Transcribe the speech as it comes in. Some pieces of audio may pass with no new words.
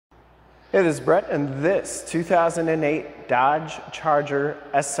Hey, this is Brett, and this 2008 Dodge Charger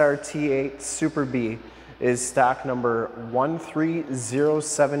SRT8 Super B is stock number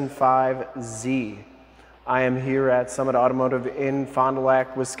 13075Z. I am here at Summit Automotive in Fond du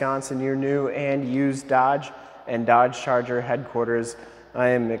Lac, Wisconsin, your new and used Dodge and Dodge Charger headquarters. I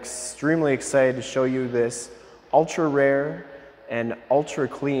am extremely excited to show you this ultra rare and ultra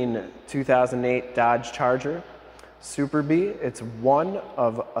clean 2008 Dodge Charger Super B. It's one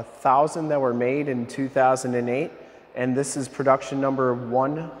of 1,000 that were made in 2008, and this is production number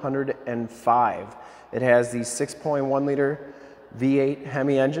 105. It has the 6.1 liter V8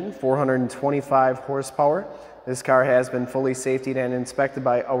 Hemi engine, 425 horsepower. This car has been fully safetied and inspected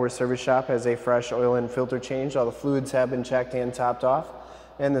by our service shop, has a fresh oil and filter change. All the fluids have been checked and topped off,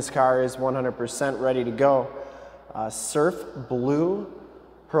 and this car is 100% ready to go. Surf Blue,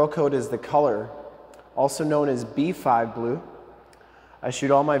 pearl coat is the color, also known as B5 Blue. I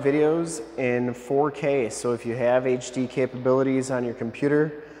shoot all my videos in 4K, so if you have HD capabilities on your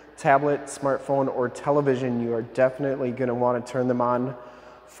computer, tablet, smartphone, or television, you are definitely going to want to turn them on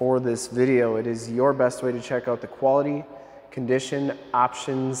for this video. It is your best way to check out the quality, condition,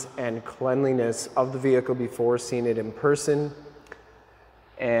 options, and cleanliness of the vehicle before seeing it in person.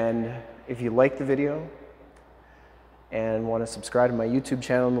 And if you like the video and want to subscribe to my YouTube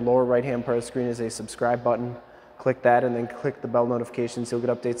channel, in the lower right hand part of the screen is a subscribe button. Click that and then click the bell notifications. You'll get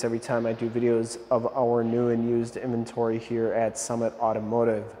updates every time I do videos of our new and used inventory here at Summit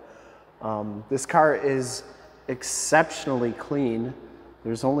Automotive. This car is exceptionally clean.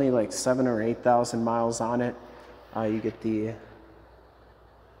 There's only like 7,000 or 8,000 miles on it. You get the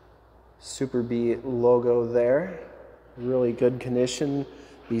Super B logo there. Really good condition.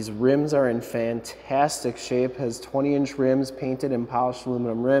 These rims are in fantastic shape. Has 20-inch rims, painted and polished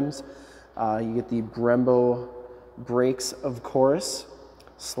aluminum rims. You get the Brembo brakes, of course.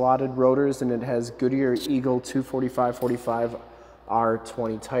 Slotted rotors, and it has Goodyear Eagle 245/45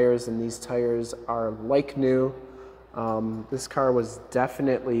 R20 tires, and these tires are like new. This car was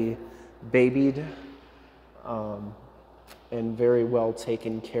definitely babied and very well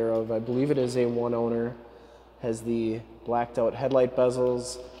taken care of. I believe it is a one owner. Has the blacked out headlight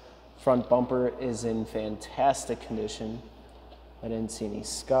bezels. Front bumper is in fantastic condition. I didn't see any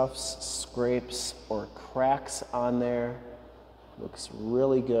scuffs, scrapes, or cracks on there. Looks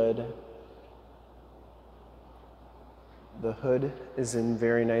really good. The hood is in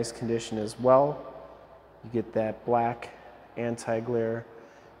very nice condition as well. You get that black anti-glare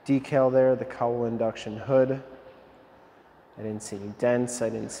decal there, the Cowl induction hood. I didn't see any dents, I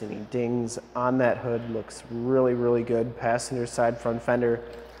didn't see any dings on that hood. Looks really, really good. Passenger side front fender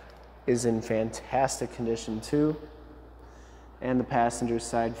is in fantastic condition too. And the passenger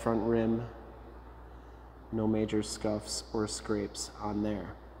side front rim, no major scuffs or scrapes on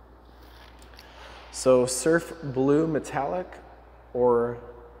there. So Surf Blue Metallic, or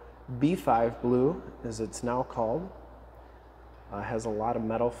B5 Blue as it's now called, has a lot of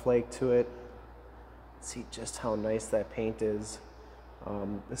metal flake to it. See just how nice that paint is.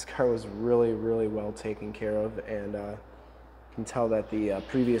 This car was really, really well taken care of, and can tell that the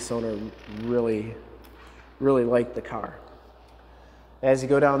previous owner really, really liked the car. As you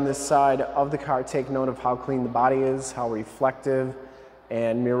go down this side of the car, take note of how clean the body is, how reflective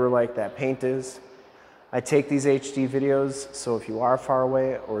and mirror-like that paint is. I take these HD videos, so if you are far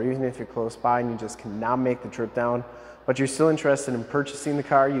away, or even if you're close by and you just cannot make the trip down, but you're still interested in purchasing the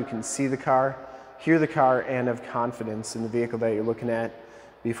car, you can see the car, hear the car, and have confidence in the vehicle that you're looking at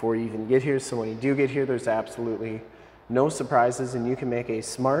before you even get here. So when you do get here, there's absolutely no surprises, and you can make a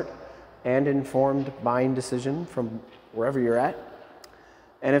smart and informed buying decision from wherever you're at.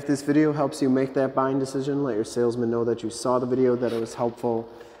 And if this video helps you make that buying decision, let your salesman know that you saw the video, that it was helpful,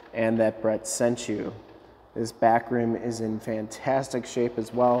 and that Brett sent you. This back rim is in fantastic shape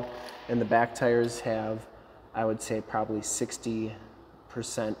as well, and the back tires have, I would say, probably 60%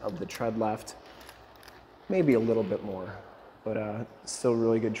 of the tread left. Maybe a little bit more, but still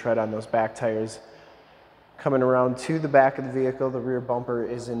really good tread on those back tires. Coming around to the back of the vehicle, the rear bumper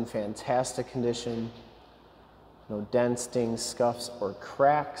is in fantastic condition. No dents, dings, scuffs, or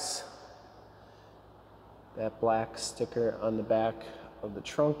cracks. That black sticker on the back of the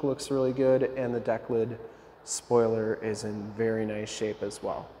trunk looks really good, and the Decklid spoiler is in very nice shape as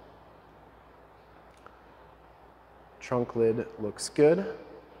well. Trunk lid looks good.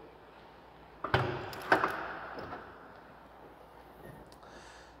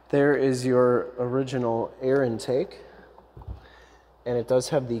 There is your original air intake, and it does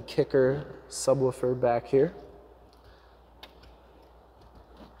have the kicker subwoofer back here.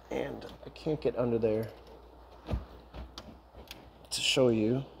 And I can't get under there to show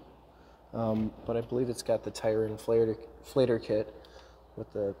you but I believe it's got the tire inflator kit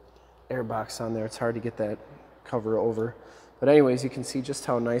with the air box on there. It's hard to get that cover over. But anyways, you can see just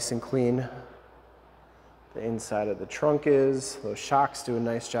how nice and clean the inside of the trunk is. Those shocks do a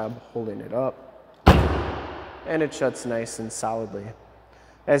nice job holding it up. And it shuts nice and solidly.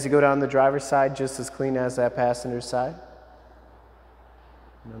 As you go down the driver's side, just as clean as that passenger side.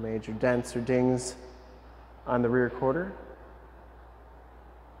 No major dents or dings on the rear quarter.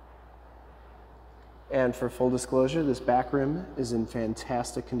 And for full disclosure, this back rim is in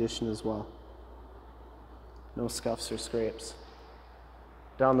fantastic condition as well. No scuffs or scrapes.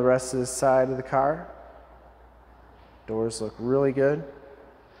 Down the rest of this side of the car, doors look really good.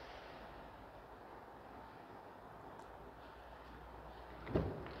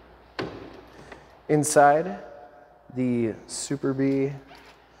 Inside, the Super B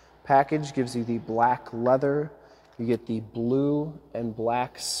package gives you the black leather. You get the blue and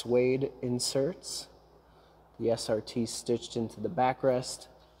black suede inserts. The SRT stitched into the backrest.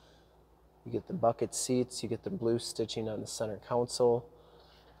 You get the bucket seats. You get the blue stitching on the center console.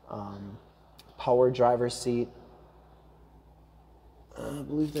 Power driver's seat. I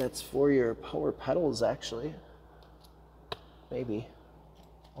believe that's for your power pedals, actually. Maybe.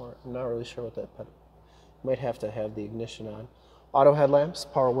 Or I'm not really sure what that pedal. You might have to have the ignition on. Auto headlamps,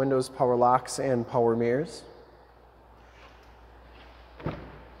 power windows, power locks, and power mirrors.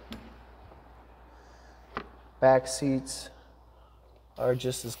 Back seats are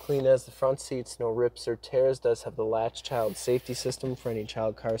just as clean as the front seats, no rips or tears. Does have the latch child safety system for any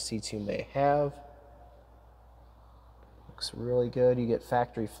child car seats you may have. Looks really good. You get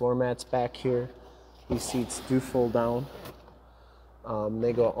factory floor mats back here. These seats do fold down.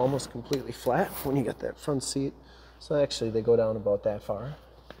 They go almost completely flat when you get that front seat. So actually they go down about that far,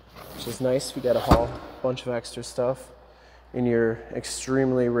 which is nice if you got to haul a bunch of extra stuff in your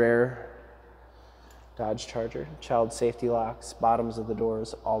extremely rare Dodge Charger. Child safety locks, bottoms of the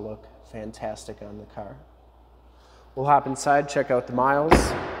doors all look fantastic on the car. We'll hop inside, check out the miles,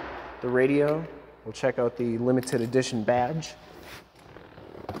 the radio. We'll check out the limited edition badge.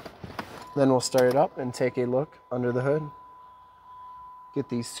 Then we'll start it up and take a look under the hood. Get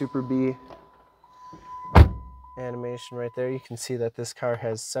the Super B animation right there. You can see that this car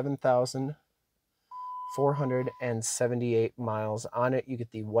has 7,478 miles on it. You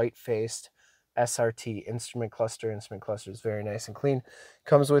get the white-faced SRT instrument cluster. Instrument cluster is very nice and clean.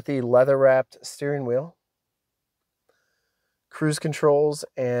 Comes with the leather-wrapped steering wheel, cruise controls,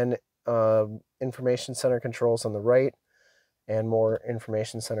 and information center controls on the right, and more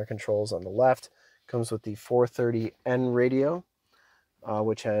information center controls on the left. Comes with the 430N radio,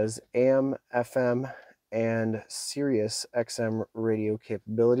 which has AM, FM, and Sirius XM radio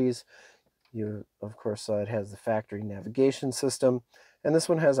capabilities. Of course, it has the factory navigation system, and this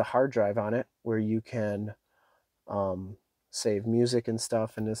one has a hard drive on it where you can save music and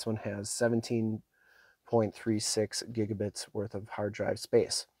stuff, and this one has 17.36 gigabits worth of hard drive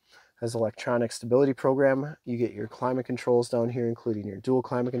space. Has electronic stability program. You get your climate controls down here, including your dual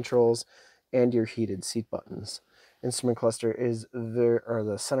climate controls and your heated seat buttons. Instrument cluster is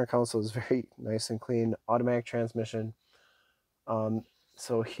the center console is very nice and clean. Automatic transmission.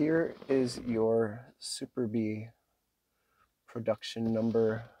 So here is your Super B production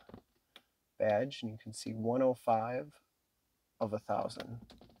number badge, and you can see 105 of 1,000.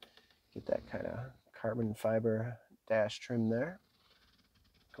 Get that kind of carbon fiber dash trim there.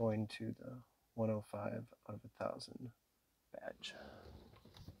 Going to the 105 out of 1,000 badge.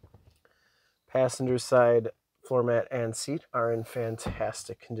 Passenger side floor mat and seat are in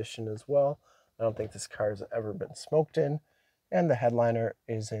fantastic condition as well. I don't think this car has ever been smoked in, and the headliner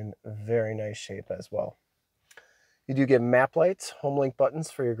is in very nice shape as well. You do get map lights, Homelink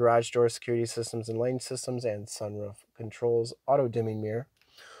buttons for your garage door security systems and lane systems, and sunroof controls, auto dimming mirror.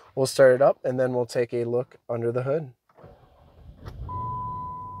 We'll start it up and then we'll take a look under the hood.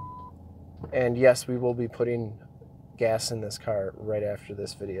 And yes, we will be putting gas in this car right after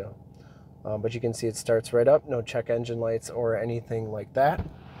this video. But you can see it starts right up, no check engine lights or anything like that.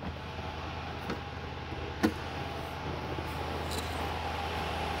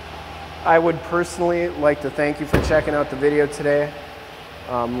 I would personally like to thank you for checking out the video today.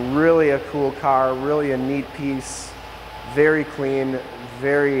 Really a cool car, really a neat piece, very clean,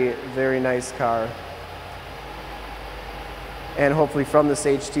 very, very nice car. And hopefully from this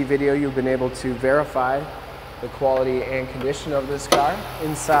HD video you've been able to verify the quality and condition of this car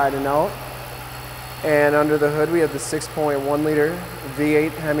inside and out. And under the hood we have the 6.1 liter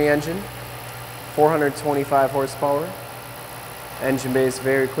V8 Hemi engine, 425 horsepower. Engine bay is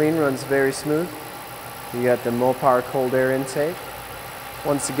very clean, runs very smooth. You got the Mopar cold air intake.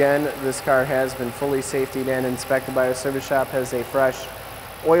 Once again, this car has been fully safetied and inspected by our service shop, has a fresh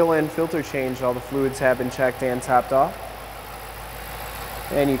oil and filter change. All the fluids have been checked and topped off.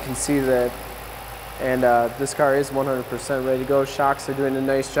 And you can see that, and this car is 100% ready to go. Shocks are doing a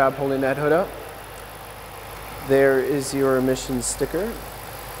nice job holding that hood up. There is your emissions sticker.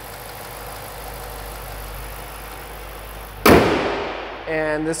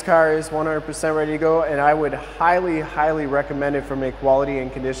 And this car is 100% ready to go, and I would highly recommend it from a quality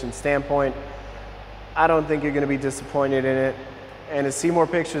and condition standpoint. I don't think you're going to be disappointed in it. And to see more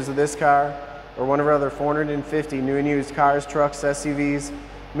pictures of this car or one of our other 450 new and used cars, trucks, SUVs,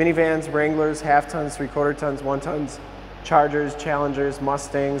 minivans, Wranglers, half-tons, three-quarter tons, one-tons, Chargers, Challengers,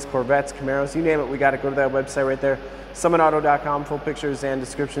 Mustangs, Corvettes, Camaros, you name it, we got to go to that website right there, summitauto.com. Full pictures and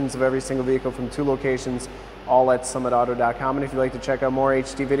descriptions of every single vehicle from 2 locations, all at summitauto.com. And if you'd like to check out more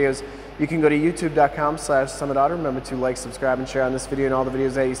HD videos, you can go to youtube.com/summitauto. Remember to like, subscribe, and share on this video and all the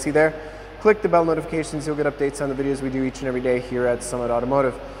videos that you see there. Click the bell notifications, you'll get updates on the videos we do each and every day here at Summit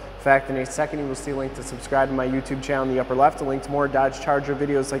Automotive. In fact, in a second you will see a link to subscribe to my YouTube channel in the upper left, a link to more Dodge Charger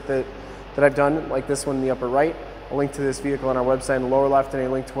videos like that I've done, like this one in the upper right, a link to this vehicle on our website in the lower left, and a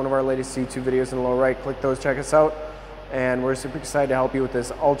link to one of our latest YouTube videos in the lower right. Click those, check us out, and we're super excited to help you with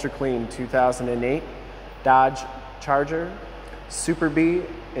this ultra clean 2008 Dodge Charger Super B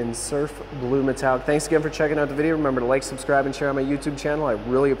in Surf Blue Metallic. Thanks again for checking out the video. Remember to like, subscribe, and share on my YouTube channel. I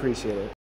really appreciate it.